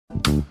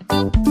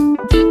Himpilan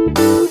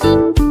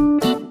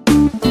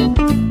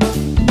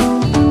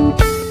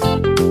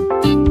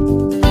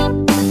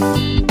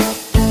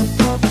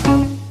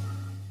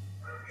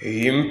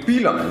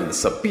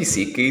sa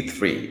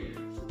PCK3.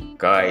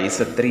 Kay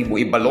sa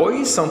tribo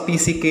ibaloy sang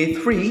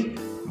PCK3,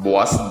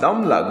 buwas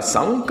damlag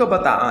sang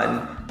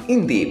kabataan,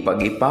 hindi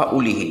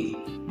pagipaulihi.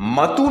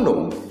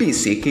 Matunog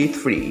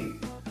PCK3.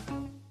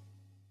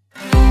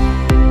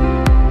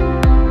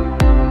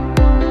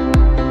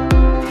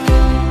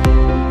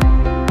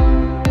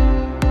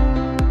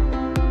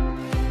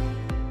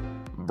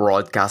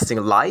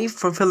 Broadcasting live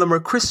from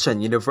Philomar Christian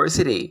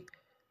University.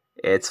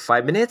 It's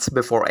 5 minutes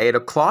before 8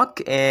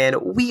 o'clock, and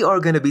we are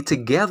going to be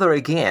together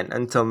again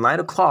until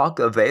 9 o'clock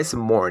this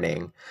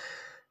morning.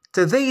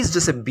 Today is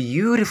just a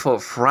beautiful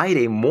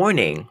Friday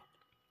morning,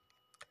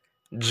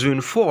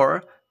 June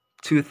 4,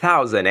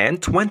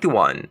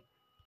 2021.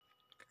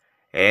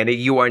 And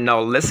you are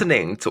now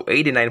listening to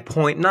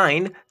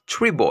 89.9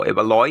 Tribo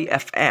Ibaloy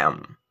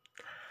FM.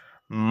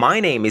 My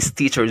name is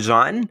Teacher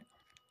John,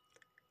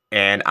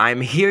 and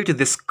I'm here to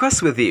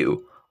discuss with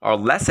you our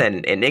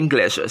lesson in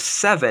English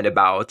 7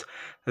 about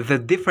the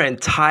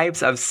different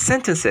types of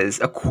sentences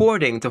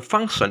according to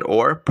function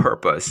or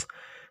purpose.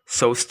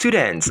 So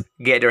students,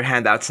 get your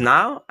handouts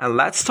now and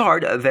let's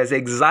start this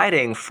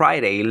exciting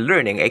Friday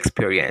learning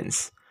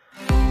experience.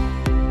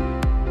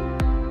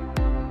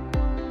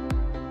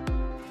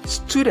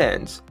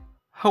 Students,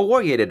 how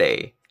are you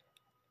today?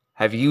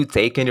 Have you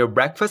taken your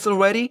breakfast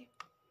already?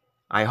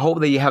 I hope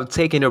that you have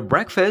taken your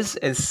breakfast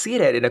and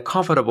seated in a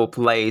comfortable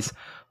place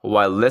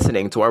while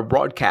listening to our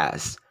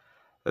broadcast.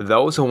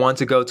 Those who want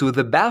to go to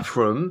the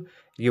bathroom,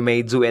 you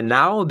may do it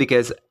now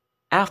because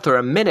after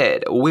a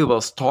minute, we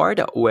will start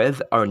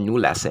with our new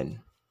lesson.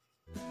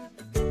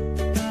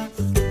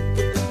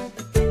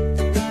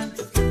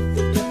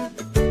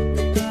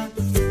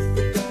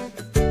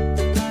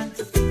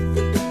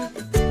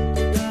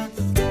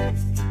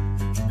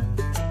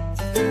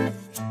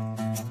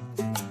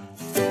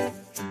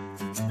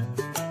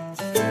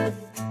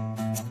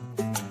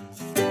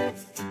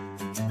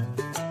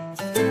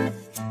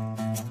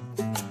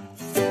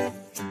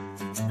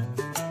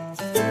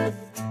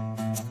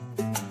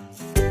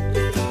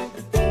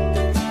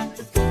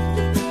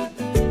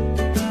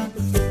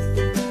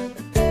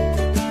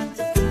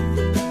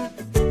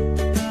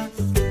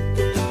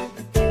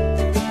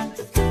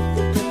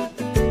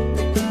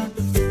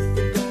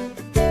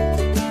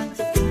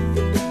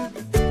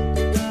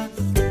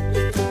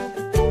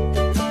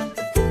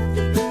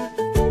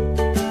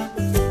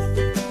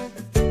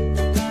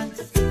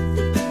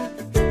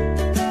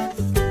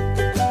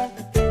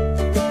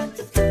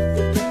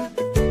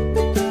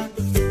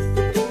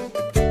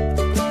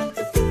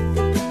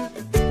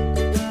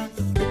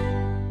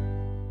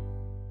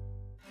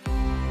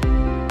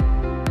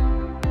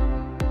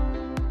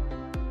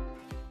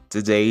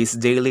 Today's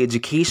daily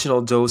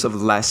educational dose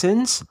of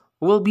lessons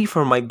will be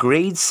for my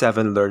grade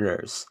 7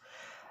 learners.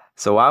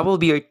 So I will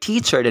be your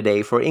teacher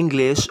today for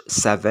English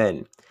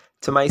 7.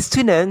 To my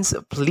students,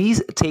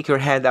 please take your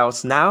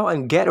handouts now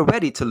and get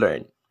ready to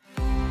learn.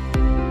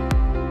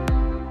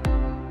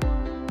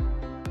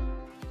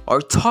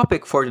 Our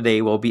topic for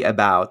today will be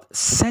about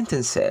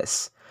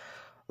sentences.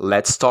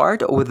 Let's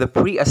start with the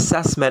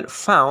pre-assessment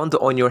found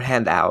on your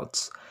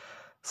handouts.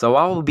 So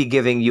I will be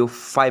giving you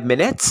 5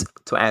 minutes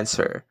to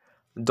answer.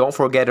 Don't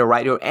forget to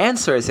write your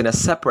answers in a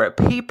separate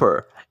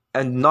paper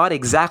and not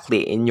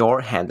exactly in your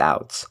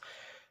handouts.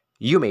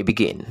 You may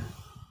begin.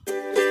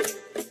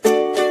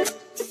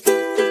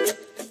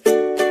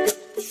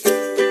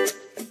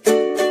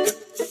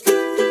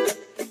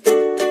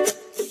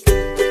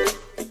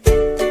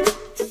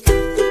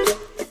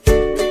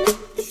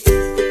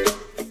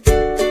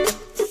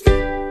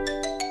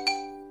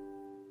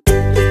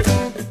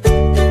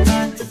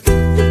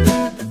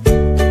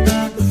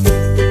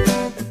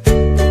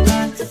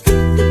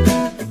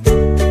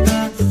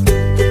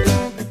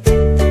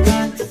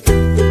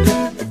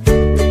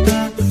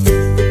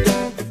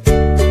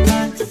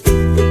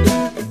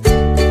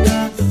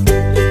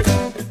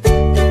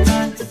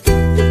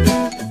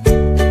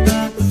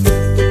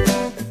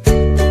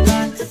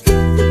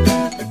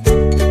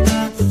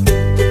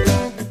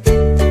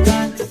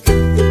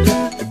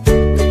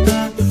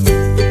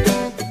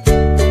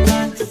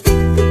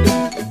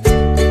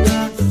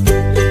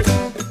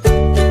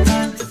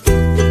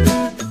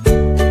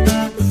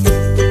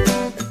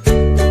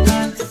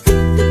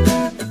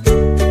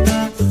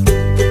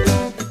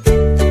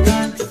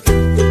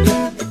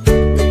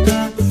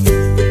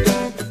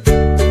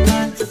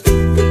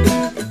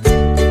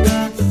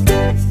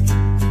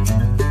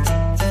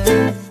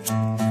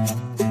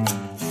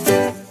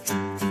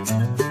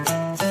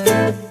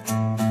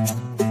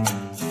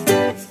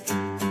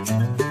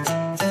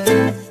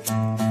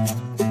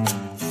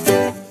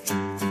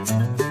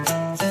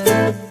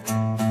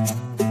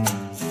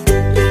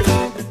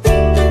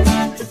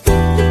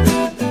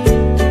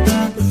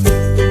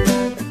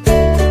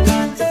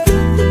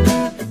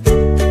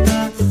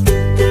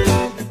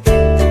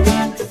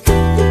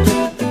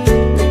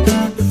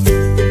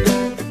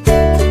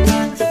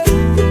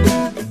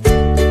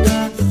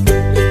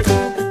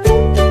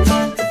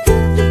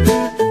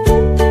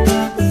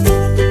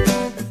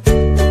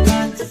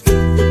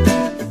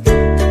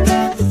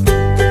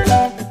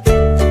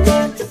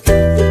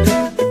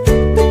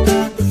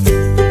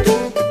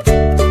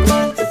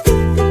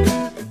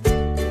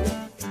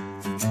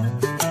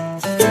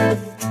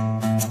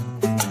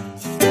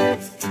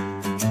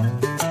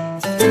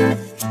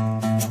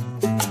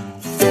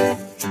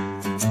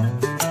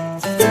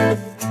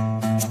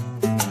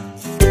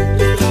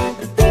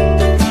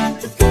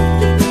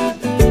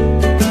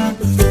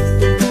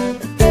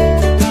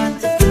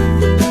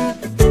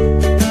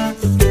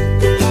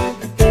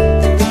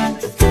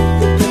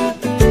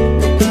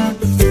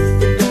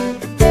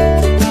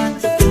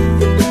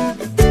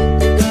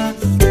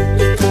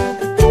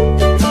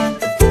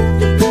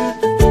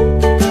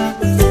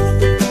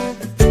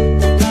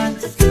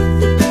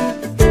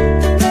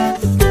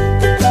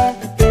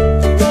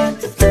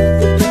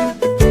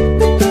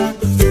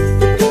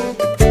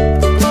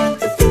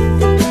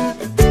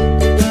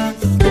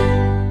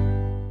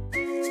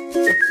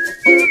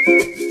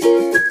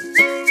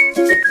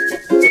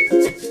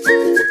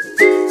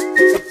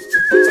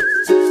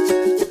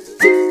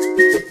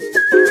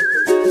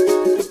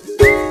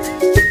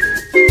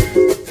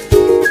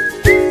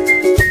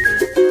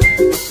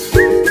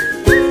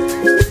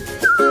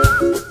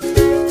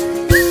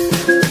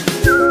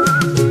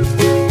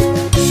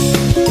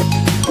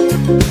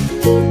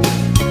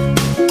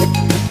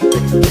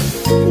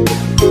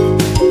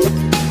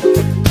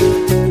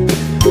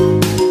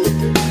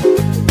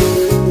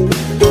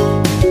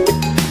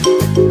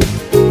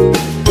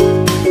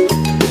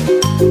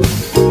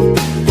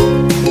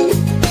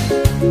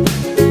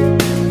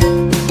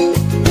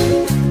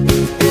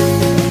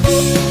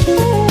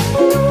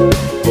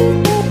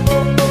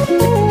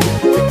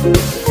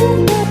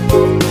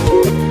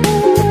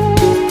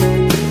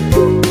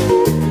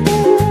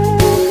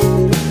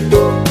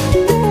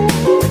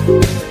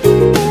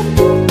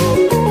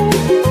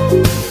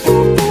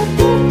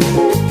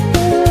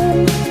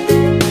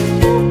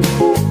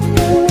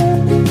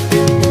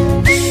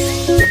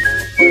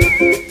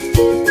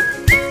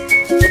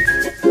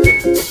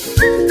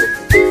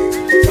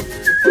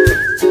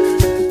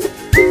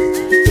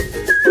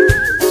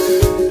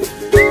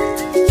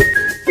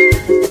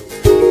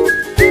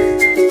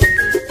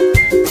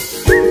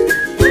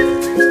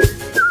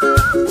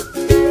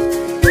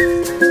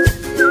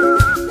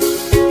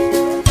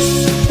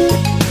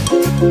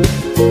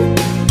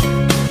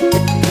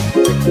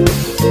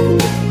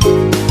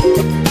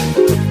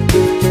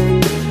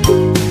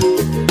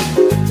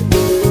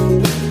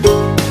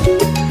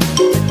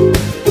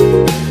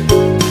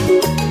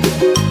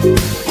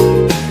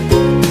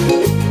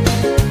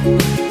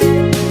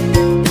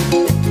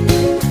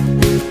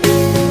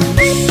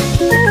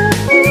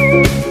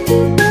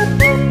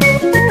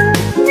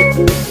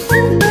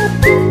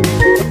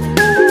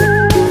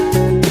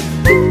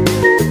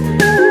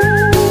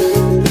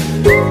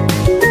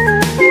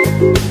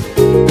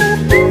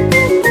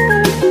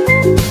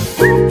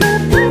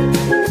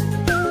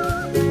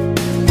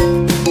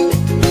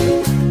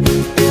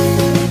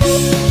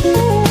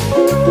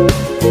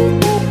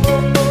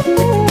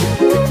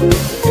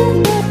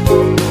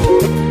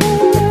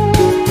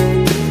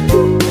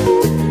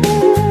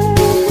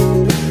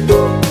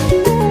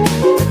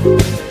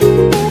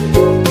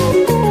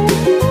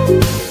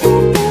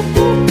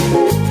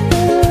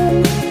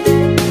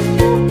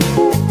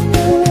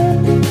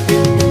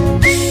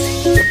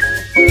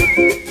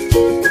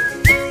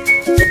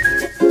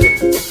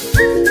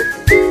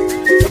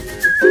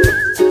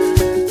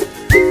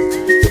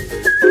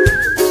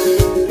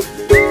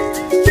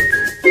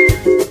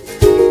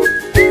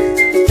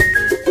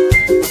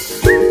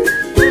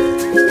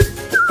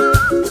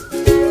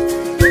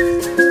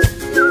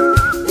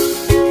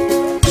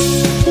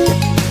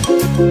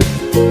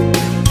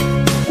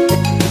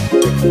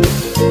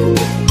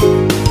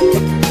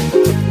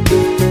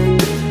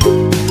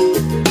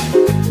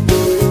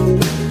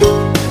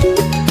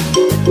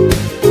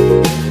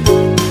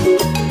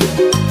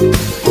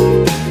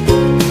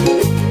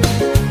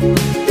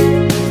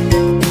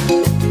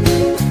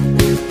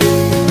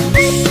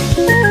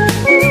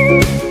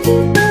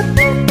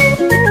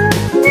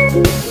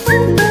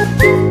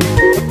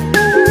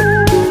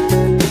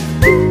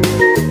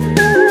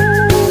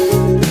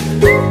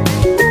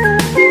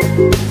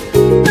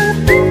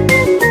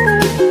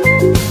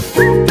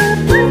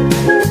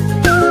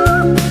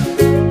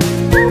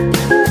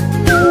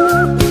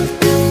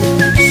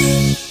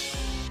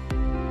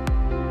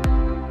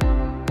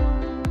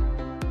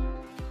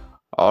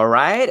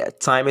 Alright,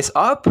 time is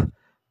up.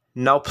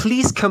 Now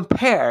please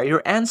compare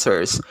your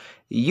answers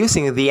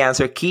using the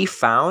answer key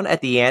found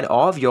at the end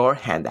of your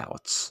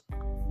handouts.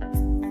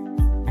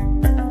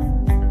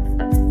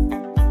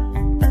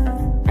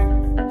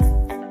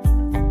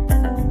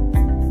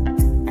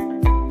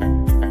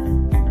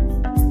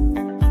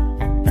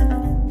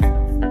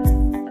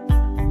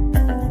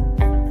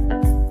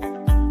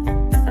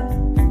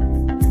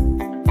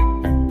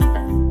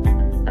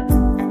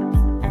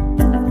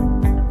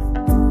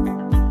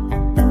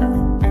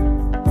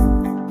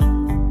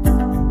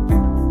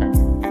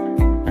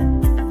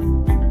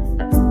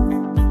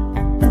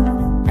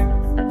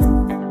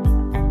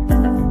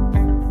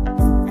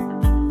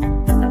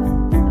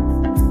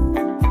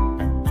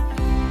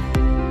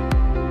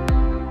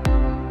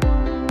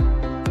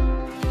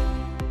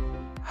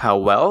 How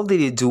well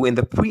did you do in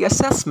the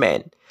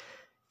pre-assessment?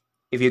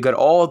 If you got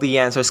all the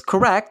answers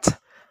correct,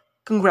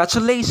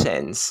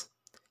 congratulations!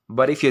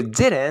 But if you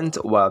didn't,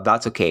 well,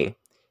 that's okay.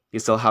 You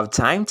still have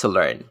time to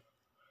learn.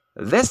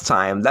 This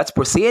time, let's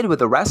proceed with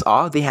the rest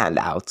of the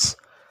handouts.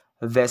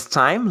 This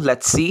time,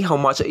 let's see how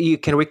much you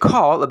can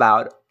recall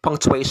about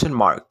punctuation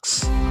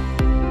marks.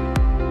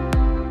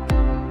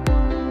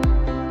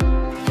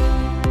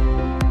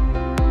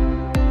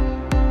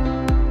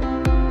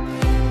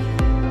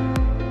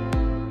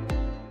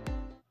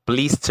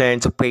 Please turn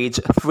to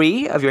page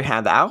 3 of your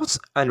handouts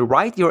and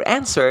write your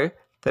answer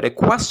to the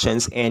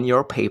questions in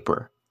your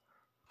paper.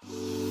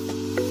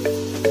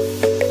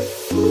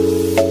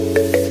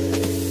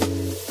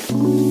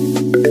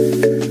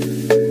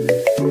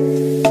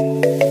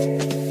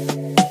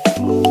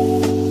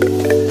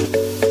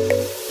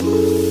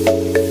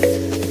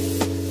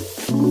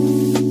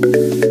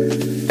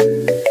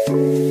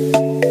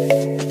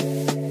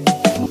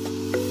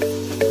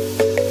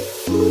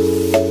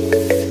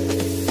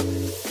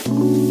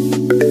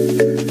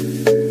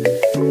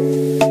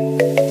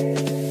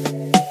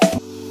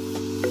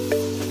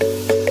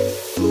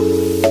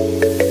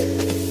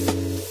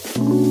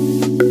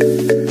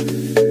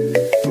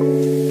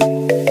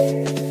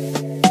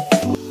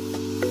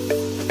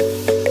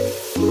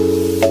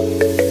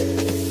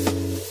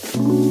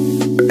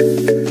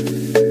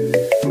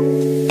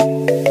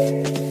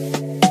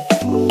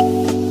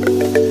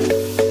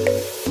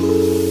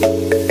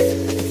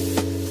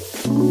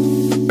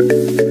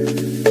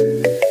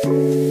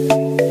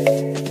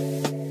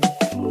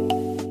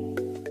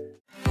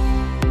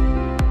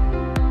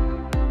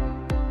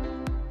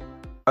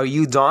 Are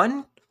you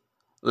done?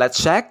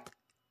 Let's check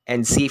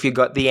and see if you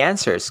got the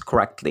answers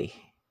correctly.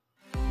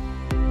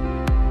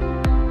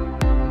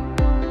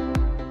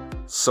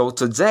 So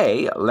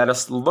today, let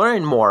us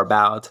learn more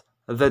about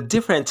the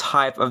different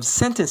type of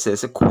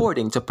sentences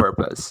according to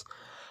purpose.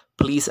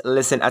 Please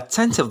listen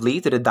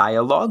attentively to the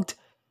dialogue.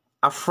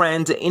 A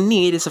friend in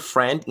need is a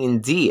friend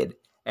indeed,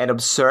 and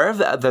observe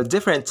the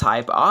different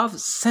type of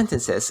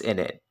sentences in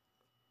it.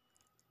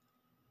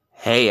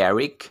 Hey,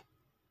 Eric.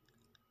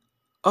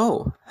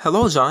 Oh,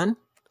 hello, John.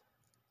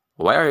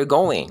 Where are you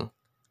going?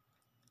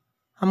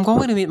 I'm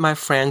going to meet my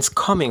friends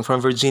coming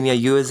from Virginia,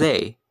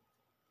 USA.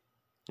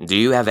 Do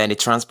you have any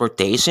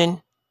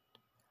transportation?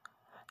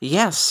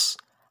 Yes,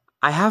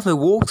 I have a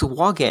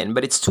Volkswagen,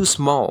 but it's too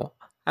small.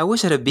 I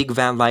wish I had a big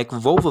van like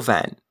Volvo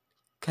van.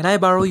 Can I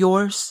borrow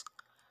yours?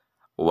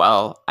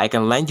 Well, I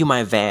can lend you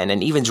my van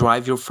and even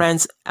drive your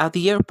friends at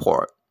the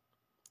airport.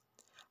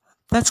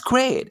 That's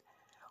great.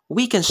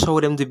 We can show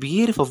them the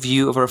beautiful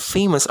view of our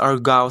famous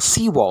Argyle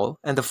seawall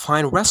and the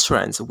fine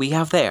restaurants we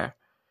have there.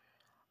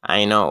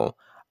 I know.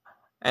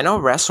 And our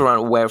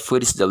restaurant where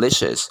food is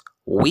delicious.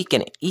 We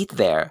can eat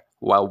there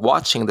while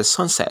watching the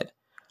sunset.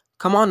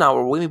 Come on now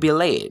or we may be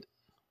late.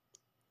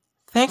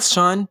 Thanks,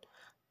 John.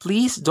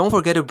 Please don't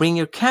forget to bring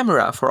your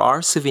camera for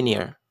our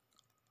souvenir.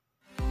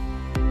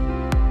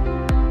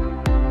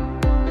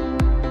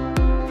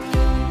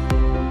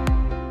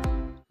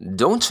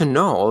 Don't you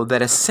know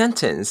that a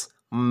sentence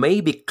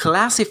may be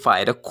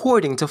classified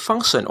according to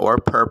function or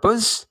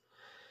purpose?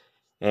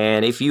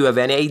 And if you have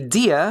any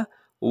idea,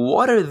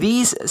 what are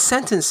these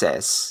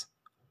sentences?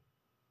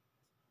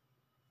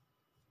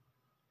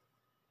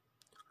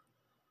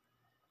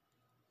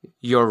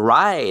 You're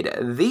right.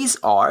 These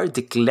are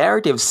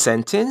declarative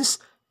sentence,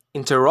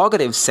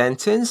 interrogative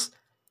sentence,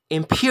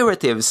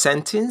 imperative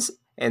sentence,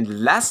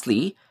 and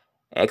lastly,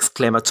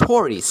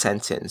 exclamatory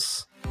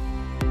sentence.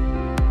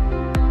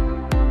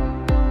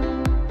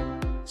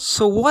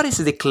 So what is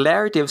a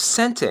declarative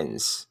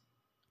sentence?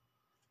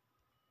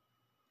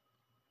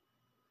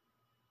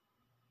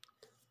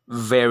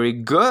 Very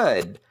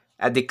good.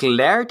 A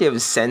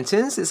declarative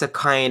sentence is a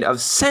kind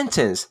of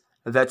sentence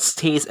that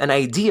states an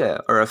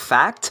idea or a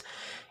fact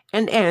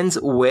and ends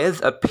with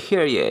a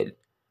period.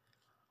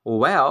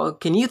 Well,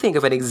 can you think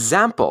of an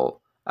example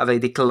of a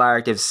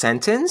declarative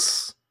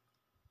sentence?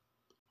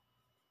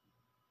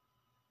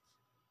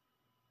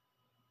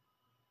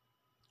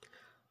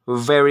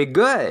 Very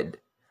good.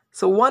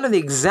 So one of the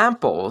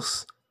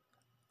examples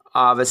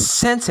of a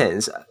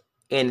sentence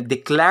in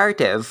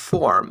declarative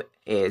form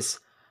is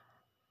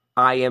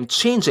I am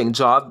changing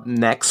job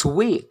next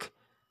week.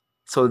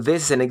 So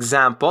this is an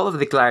example of a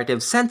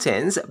declarative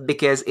sentence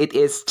because it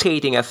is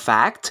stating a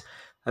fact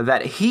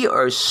that he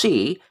or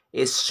she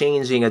is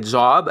changing a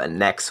job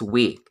next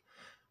week.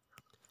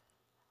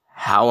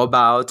 How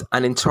about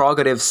an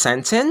interrogative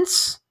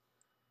sentence?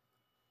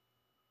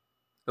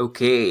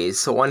 Okay,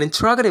 so an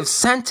interrogative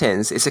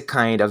sentence is a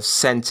kind of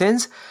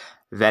sentence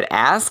that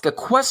asks a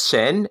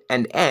question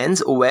and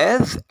ends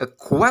with a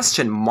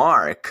question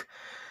mark.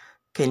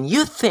 Can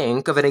you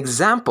think of an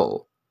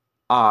example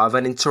of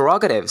an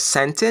interrogative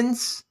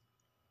sentence?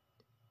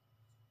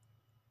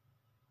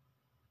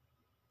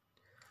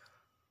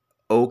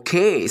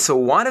 Okay, so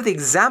one of the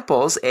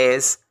examples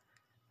is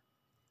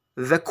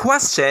the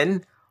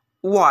question,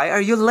 why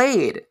are you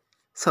late?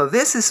 So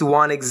this is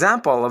one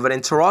example of an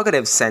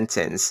interrogative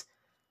sentence.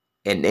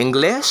 In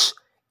English,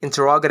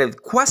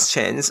 interrogative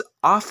questions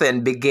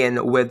often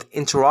begin with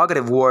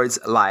interrogative words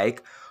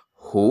like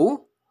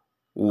who,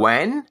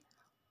 when,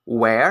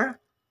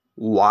 where,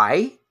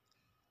 why,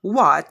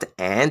 what,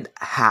 and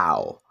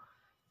how.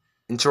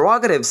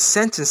 Interrogative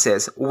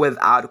sentences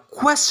without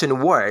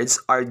question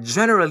words are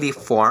generally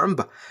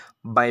formed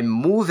by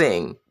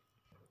moving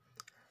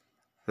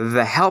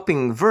the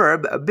helping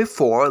verb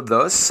before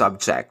the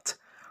subject.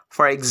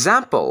 For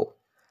example,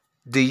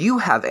 do you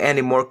have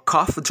any more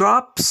cough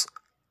drops?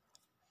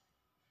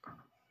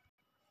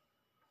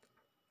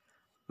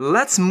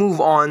 Let's move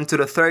on to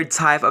the third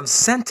type of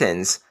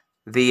sentence,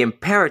 the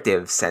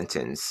imperative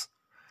sentence.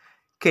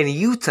 Can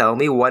you tell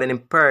me what an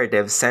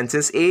imperative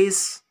sentence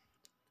is?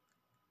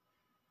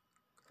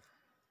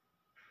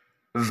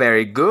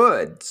 Very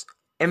good.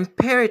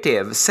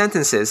 Imperative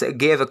sentences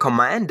give a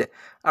command,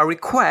 a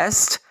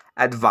request,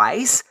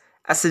 advice,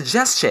 a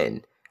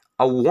suggestion,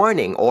 a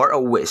warning, or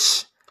a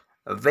wish.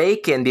 They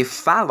can be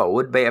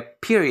followed by a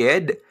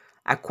period,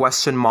 a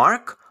question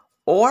mark,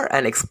 or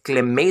an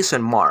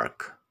exclamation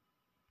mark.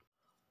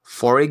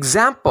 For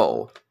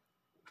example,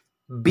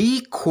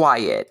 be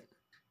quiet.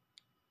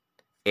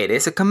 It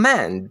is a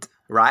command,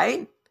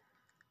 right?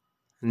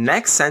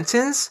 Next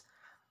sentence,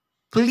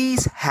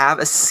 please have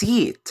a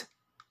seat.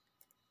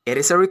 It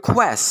is a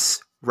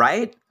request,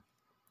 right?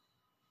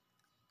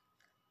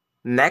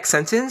 Next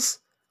sentence,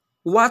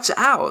 watch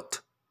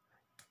out.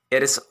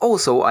 It is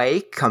also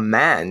a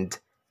command.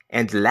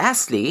 And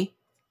lastly,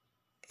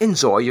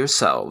 enjoy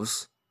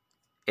yourselves.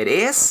 It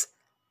is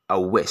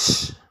a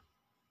wish.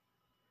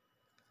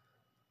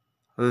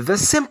 The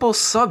simple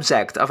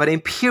subject of an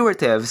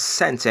imperative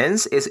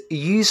sentence is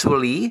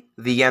usually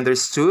the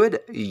understood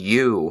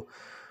you.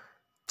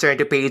 Turn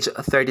to page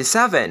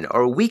 37,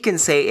 or we can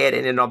say it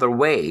in another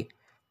way.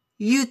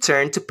 You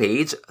turn to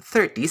page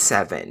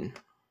 37.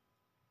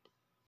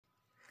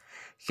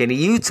 Can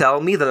you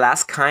tell me the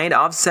last kind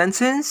of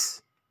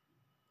sentence?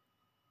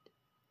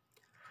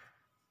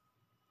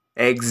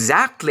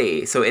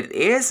 Exactly. So it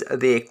is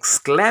the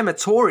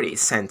exclamatory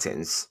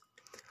sentence.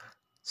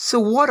 So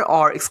what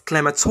are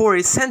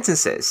exclamatory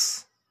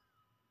sentences?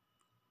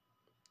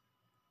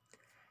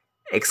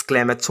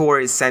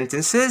 Exclamatory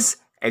sentences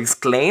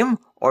exclaim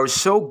or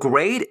show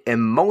great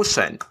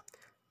emotion.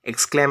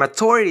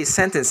 Exclamatory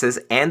sentences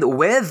end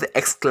with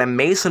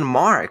exclamation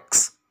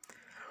marks.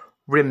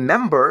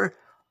 Remember,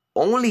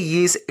 only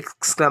use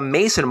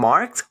exclamation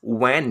marks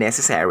when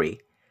necessary,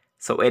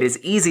 so it is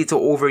easy to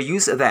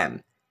overuse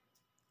them.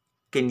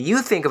 Can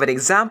you think of an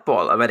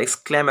example of an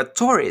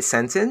exclamatory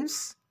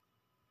sentence?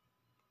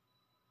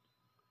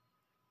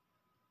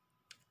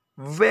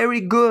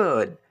 Very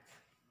good.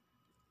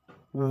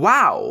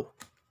 Wow!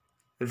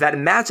 That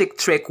magic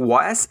trick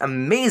was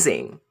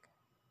amazing.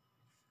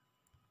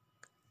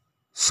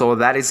 So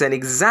that is an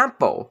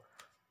example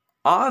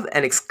of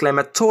an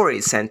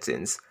exclamatory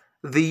sentence.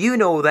 Do you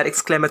know that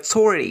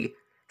exclamatory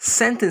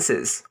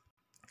sentences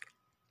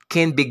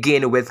can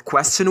begin with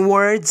question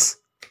words?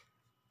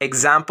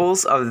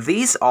 Examples of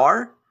these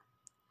are,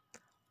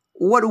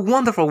 what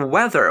wonderful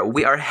weather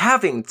we are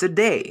having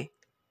today.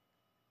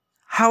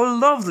 How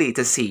lovely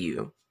to see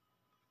you.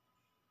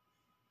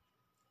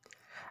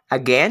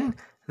 Again,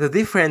 the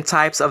different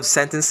types of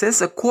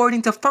sentences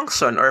according to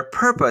function or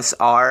purpose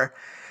are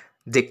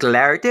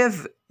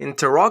declarative,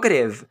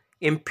 interrogative,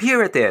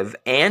 imperative,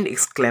 and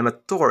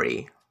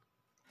exclamatory.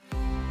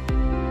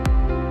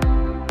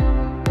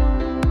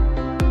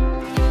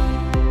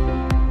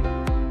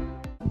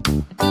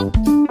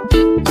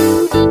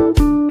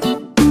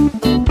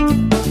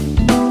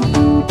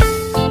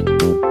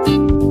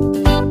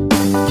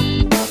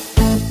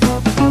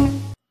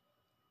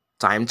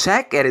 Time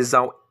check, it is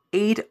now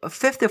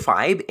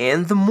 8:55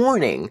 in the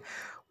morning.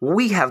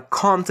 We have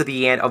come to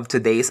the end of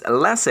today's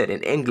lesson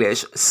in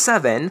English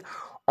 7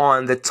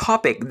 on the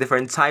topic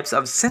different types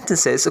of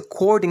sentences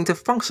according to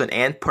function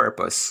and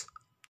purpose.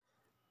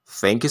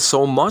 Thank you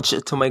so much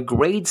to my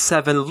grade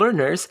 7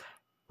 learners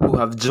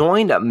who have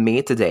joined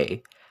me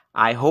today.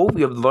 I hope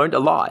you have learned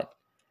a lot.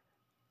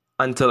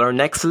 Until our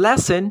next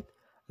lesson,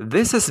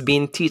 this has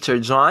been Teacher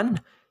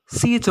John.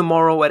 See you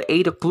tomorrow at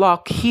 8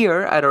 o'clock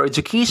here at our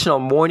educational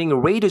morning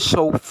radio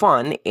show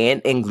Fun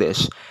in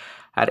English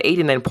at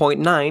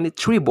 89.9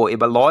 Tribo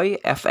Ibaloy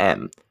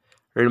FM.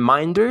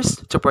 Reminders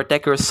to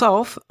protect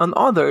yourself and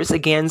others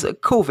against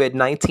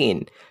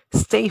COVID-19.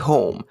 Stay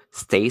home,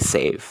 stay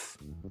safe.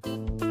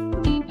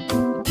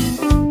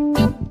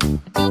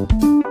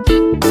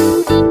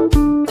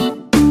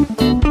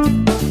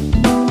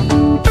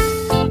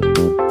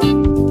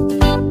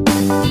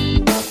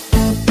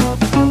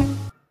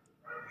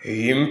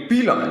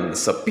 Himpilan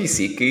sa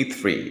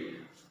PCK3.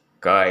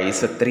 Kay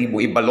sa Tribo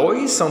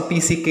Ibaloy sang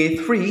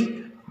PCK3,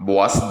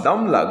 buwas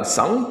damlag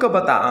sang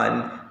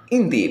kabataan,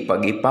 hindi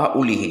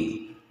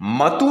pagipaulihi.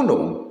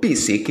 Matunog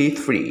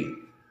PCK3.